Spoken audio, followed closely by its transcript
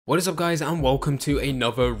What is up guys, and welcome to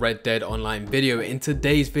another Red Dead Online video. In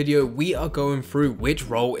today's video we are going through which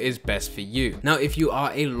role is best for you. Now if you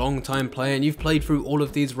are a long time player and you've played through all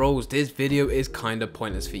of these roles, this video is kind of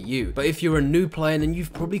pointless for you. But if you're a new player, then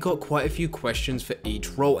you've probably got quite a few questions for each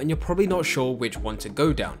role and you're probably not sure which one to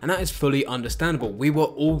go down, and that is fully understandable. We were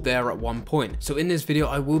all there at one point. So in this video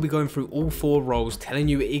I will be going through all 4 roles, telling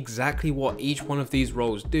you exactly what each one of these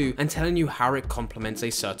roles do and telling you how it complements a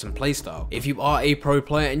certain playstyle. If you are a pro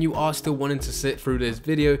player and you are still wanting to sit through this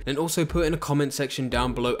video, then also put in a comment section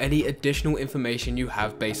down below any additional information you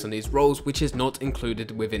have based on these roles which is not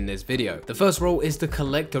included within this video. The first role is the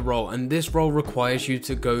collector role, and this role requires you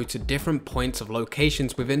to go to different points of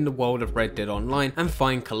locations within the world of Red Dead Online and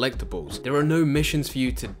find collectibles. There are no missions for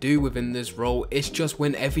you to do within this role, it's just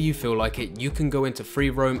whenever you feel like it, you can go into free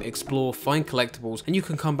roam, explore, find collectibles, and you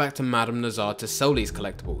can come back to Madame Nazar to sell these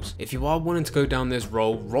collectibles. If you are wanting to go down this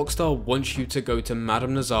role, Rockstar wants you to go to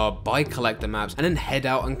Madame Nazar, buy collector maps, and then head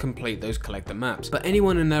out and complete those collector maps. But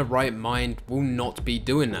anyone in their right mind will not be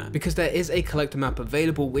doing that, because there is a collector map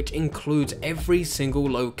available which includes every single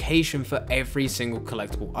location for every single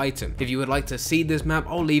collectible item. If you would like to see this map,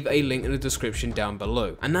 I'll leave a link in the description down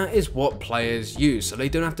below. And that is what players use, so they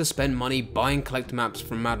don't have to spend money buying collector maps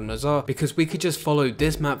from Madame Nazar, because we could just follow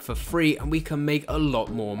this map for free and we can make a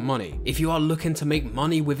lot more money. If you are looking to make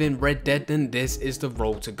money within Red Dead, then this is the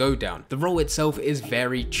role to go down. The role itself is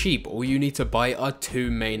very cheap. All you need to buy are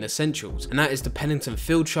 2 main essentials, and that is the Pennington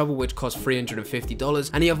Field Shovel, which costs $350,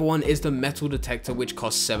 and the other one is the Metal Detector, which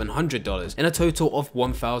costs $700, in a total of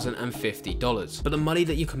 $1,050. But the money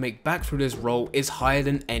that you can make back through this role is higher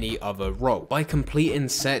than any other role. By completing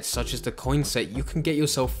sets such as the coin set, you can get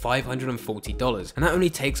yourself $540, and that only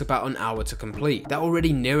takes about an hour to complete. That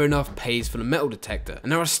already near enough pays for the Metal Detector,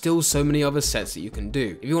 and there are still so many other sets that you can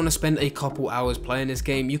do. If you want to spend a couple hours playing this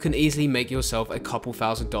game, you can easily make yourself a couple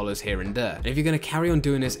 $1,000 here and there. And if you're going to carry on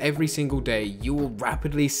doing this every single day, you will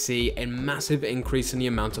rapidly see a massive increase in the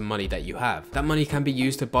amount of money that you have. That money can be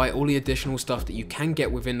used to buy all the additional stuff that you can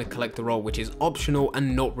get within the collector role, which is optional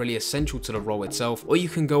and not really essential to the role itself, or you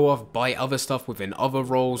can go off, buy other stuff within other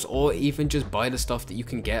roles, or even just buy the stuff that you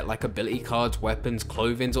can get like ability cards, weapons,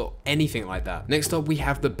 clothing, or anything like that. Next up we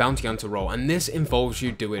have the bounty hunter role, and this involves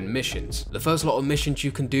you doing missions. The first lot of missions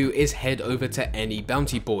you can do is head over to any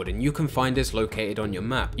bounty board, and you can find this located on your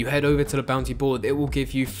map. You head over to the bounty board, it will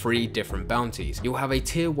give you 3 different bounties. You'll have a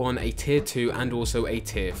tier 1, a tier 2, and also a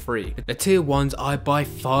tier 3. The tier 1s are by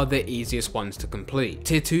far the easiest ones to complete.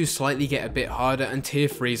 Tier 2s slightly get a bit harder, and tier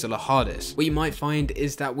 3s are the hardest. What you might find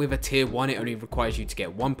is that with a tier 1 it only requires you to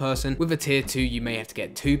get 1 person, with a tier 2 you may have to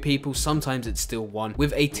get 2 people, sometimes it's still 1.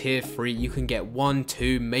 With a tier 3 you can get 1,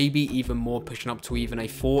 2, maybe even more, pushing up to even a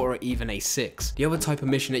 4 or even a 6. The other type of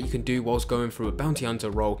mission that you can do whilst going through a bounty hunter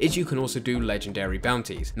role is you can also do legendary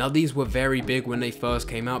bounties. Now these were very big when they first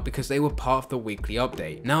came out because they were part of the weekly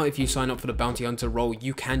update. Now if you sign up for the bounty hunter role,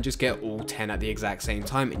 you can just get all 10 at the exact same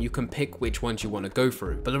time and you can pick which ones you want to go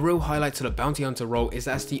through. But the real highlight to the bounty hunter role is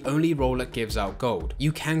that's the only role that gives out gold.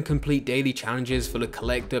 You can complete daily challenges for the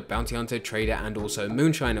collector, bounty hunter, trader, and also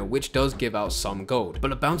moonshiner, which does give out some gold. But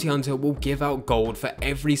the bounty hunter will give out gold for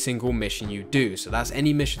every single mission you do, so that's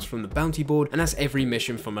any missions from the bounty board, and that's every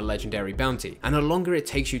mission from a legendary bounty. And the longer it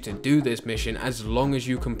takes you to do this mission, as long as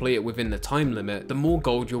you complete it within the time limit, the more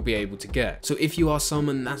gold you'll be able to get. So if you are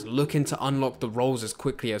someone that's looking to unlock the roles as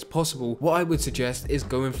quickly as possible, what I would suggest is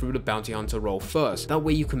going through the bounty hunter role first. That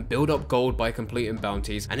way you can build up gold by completing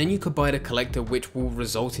bounties, and then you could buy the collector, which will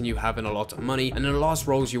result in you having a lot of money. And then the last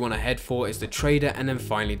roles you want to head for is the trader, and then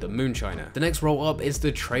finally the moonshiner. The next role up is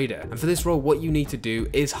the trader, and for this role what you need to do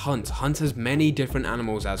is hunt as many different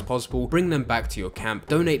animals as possible, bring them back to your camp,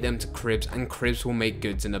 donate them to cribs, and cribs will make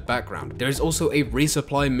goods in the background. There is also a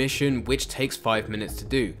resupply mission which takes 5 minutes to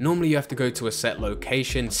do. Normally you have to go to a set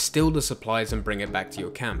location, steal the supplies, and bring it back to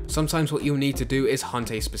your camp. Sometimes what you'll need to do is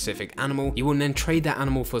hunt a specific animal, you will then trade that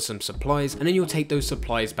animal for some supplies, and then you'll take those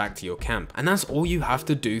supplies back to your camp. And that's all you have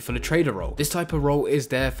to do for the trader role. This type of role is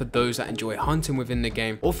there for those that enjoy hunting within the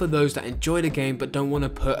game, or for those that enjoy the game but don't want to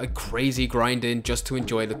put a crazy grind in just to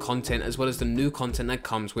enjoy the content as well as the new content that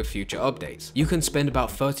comes with future updates. You can spend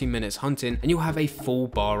about 30 minutes hunting and you'll have a full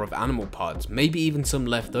bar of animal parts, maybe even some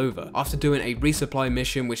left over. After doing a resupply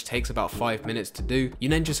mission which takes about 5 minutes to do, you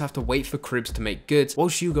then just have to wait for cribs to make goods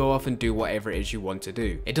whilst you go off and do whatever it is you want to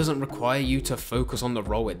do. It doesn't require you to focus on the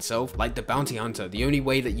role itself. Like the bounty hunter, the only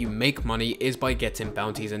way that you make money is by getting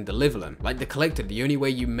bounties and deliver them. Like the collector, the only way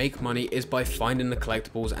you make money is by finding the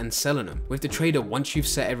collectibles and selling them. With the trader, once you've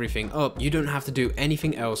set everything up, you don't have to do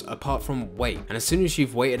anything else apart from wait. And as soon as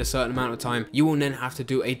you've waited a certain amount of time, you will then have to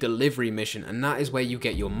do a delivery mission, and that is where you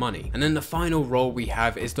get your money. And then the final final role we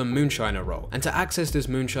have is the Moonshiner role, and to access this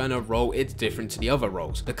Moonshiner role it's different to the other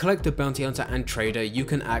roles. The Collector, Bounty Hunter and Trader you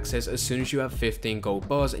can access as soon as you have 15 gold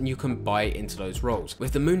bars and you can buy into those roles.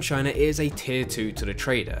 With the Moonshiner it is a tier 2 to the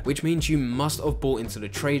Trader, which means you must have bought into the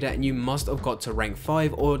Trader and you must have got to rank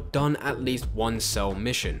 5 or done at least one sell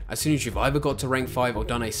mission. As soon as you've either got to rank 5 or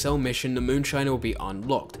done a sell mission, the Moonshiner will be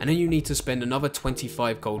unlocked, and then you need to spend another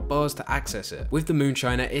 25 gold bars to access it. With the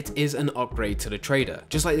Moonshiner it is an upgrade to the Trader.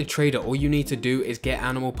 Just like the Trader, all you need to do is get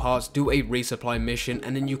animal parts, do a resupply mission,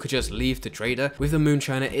 and then you could just leave the Trader. With the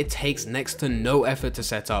Moonshiner it takes next to no effort to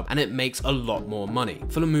set up and it makes a lot more money.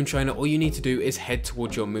 For the Moonshiner all you need to do is head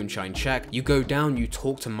towards your moonshine shack, you go down, you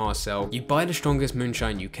talk to Marcel, you buy the strongest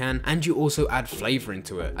moonshine you can, and you also add flavor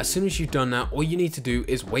into it. As soon as you've done that, all you need to do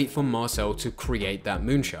is wait for Marcel to create that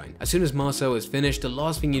moonshine. As soon as Marcel is finished, the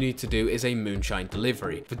last thing you need to do is a moonshine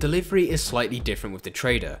delivery. The delivery is slightly different with the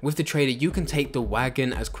Trader. With the Trader you can take the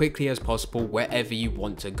wagon as quickly as possible wherever you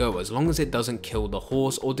want to go, as long as it doesn't kill the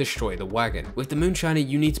horse or destroy the wagon. With the Moonshiner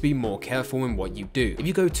you need to be more careful in what you do. If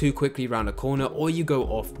you go too quickly around a corner or you go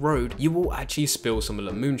off road, you will actually spill some of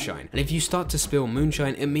the moonshine, and if you start to spill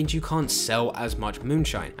moonshine it means you can't sell as much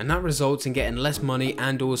moonshine, and that results in getting less money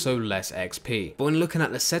and also less XP. But when looking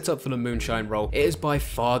at the setup for the moonshine role, it is by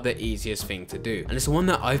far the easiest thing to do, and it's the one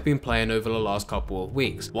that I've been playing over the last couple of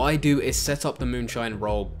weeks. What I do is set up the moonshine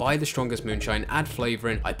role, buy the strongest moonshine, add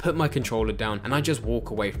flavoring, I put my controller down and I just walk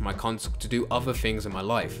away from my console to do other things in my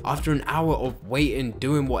life. After an hour of waiting,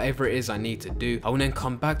 doing whatever it is I need to do, I will then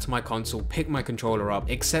come back to my console, pick my controller up,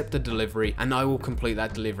 accept the delivery, and I will complete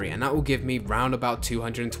that delivery, and that will give me round about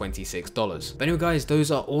 $226. But anyway guys,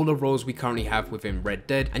 those are all the roles we currently have within Red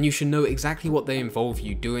Dead, and you should know exactly what they involve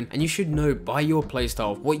you doing, and you should know by your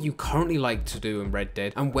playstyle what you currently like to do in Red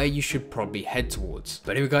Dead and where you should probably head towards.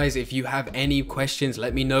 But anyway guys, if you have any questions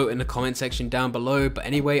let me know in the comment section down below. But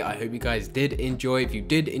anyway, I hope you guys did enjoy. If you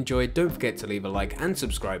did enjoy, don't forget to leave a like and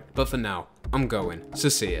subscribe. But for now, I'm going, so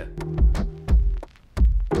see ya.